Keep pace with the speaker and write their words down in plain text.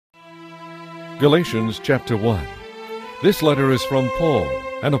Galatians chapter 1. This letter is from Paul,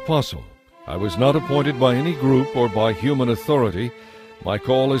 an apostle. I was not appointed by any group or by human authority. My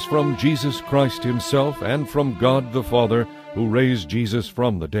call is from Jesus Christ himself and from God the Father, who raised Jesus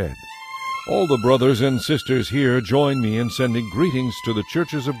from the dead. All the brothers and sisters here join me in sending greetings to the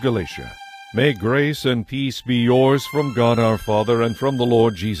churches of Galatia. May grace and peace be yours from God our Father and from the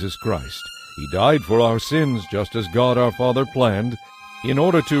Lord Jesus Christ. He died for our sins, just as God our Father planned, in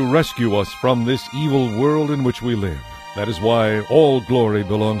order to rescue us from this evil world in which we live. That is why all glory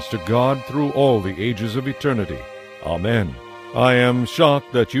belongs to God through all the ages of eternity. Amen. I am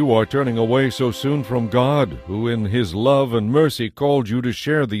shocked that you are turning away so soon from God, who in his love and mercy called you to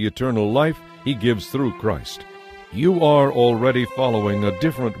share the eternal life he gives through Christ. You are already following a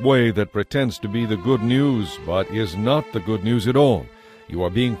different way that pretends to be the good news, but is not the good news at all. You are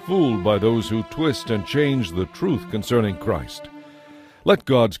being fooled by those who twist and change the truth concerning Christ. Let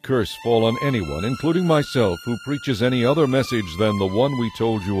God's curse fall on anyone, including myself, who preaches any other message than the one we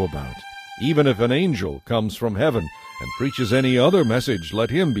told you about. Even if an angel comes from heaven and preaches any other message,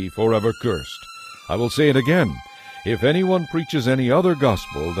 let him be forever cursed. I will say it again. If anyone preaches any other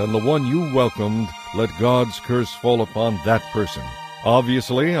gospel than the one you welcomed, let God's curse fall upon that person.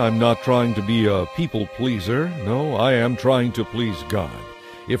 Obviously, I'm not trying to be a people pleaser. No, I am trying to please God.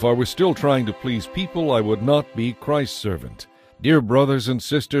 If I were still trying to please people, I would not be Christ's servant. Dear brothers and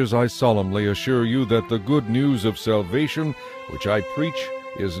sisters, I solemnly assure you that the good news of salvation which I preach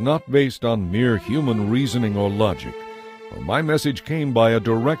is not based on mere human reasoning or logic, for my message came by a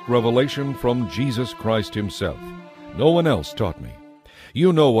direct revelation from Jesus Christ himself. No one else taught me.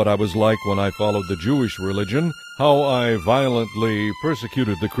 You know what I was like when I followed the Jewish religion, how I violently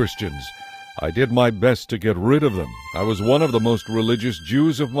persecuted the Christians. I did my best to get rid of them. I was one of the most religious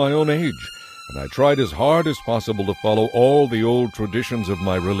Jews of my own age, and I tried as hard as possible to follow all the old traditions of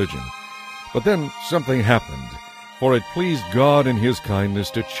my religion. But then something happened, for it pleased God in his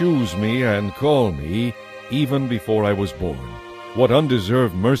kindness to choose me and call me even before I was born. What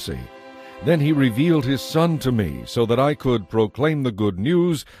undeserved mercy! Then he revealed his Son to me so that I could proclaim the good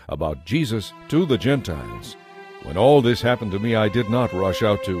news about Jesus to the Gentiles. When all this happened to me, I did not rush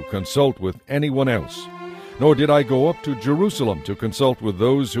out to consult with anyone else. Nor did I go up to Jerusalem to consult with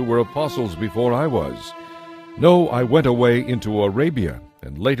those who were apostles before I was. No, I went away into Arabia,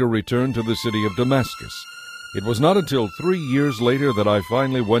 and later returned to the city of Damascus. It was not until 3 years later that I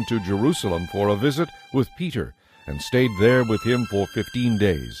finally went to Jerusalem for a visit with Peter, and stayed there with him for 15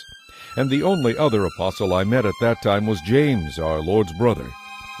 days. And the only other apostle I met at that time was James, our Lord's brother.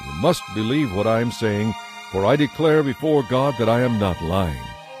 You must believe what I am saying, for I declare before God that I am not lying.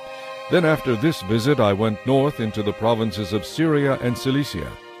 Then after this visit I went north into the provinces of Syria and Cilicia,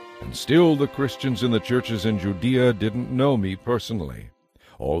 and still the Christians in the churches in Judea didn't know me personally.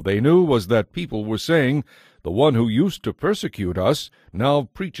 All they knew was that people were saying, "The one who used to persecute us now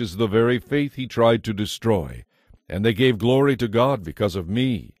preaches the very faith he tried to destroy," and they gave glory to God because of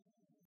me.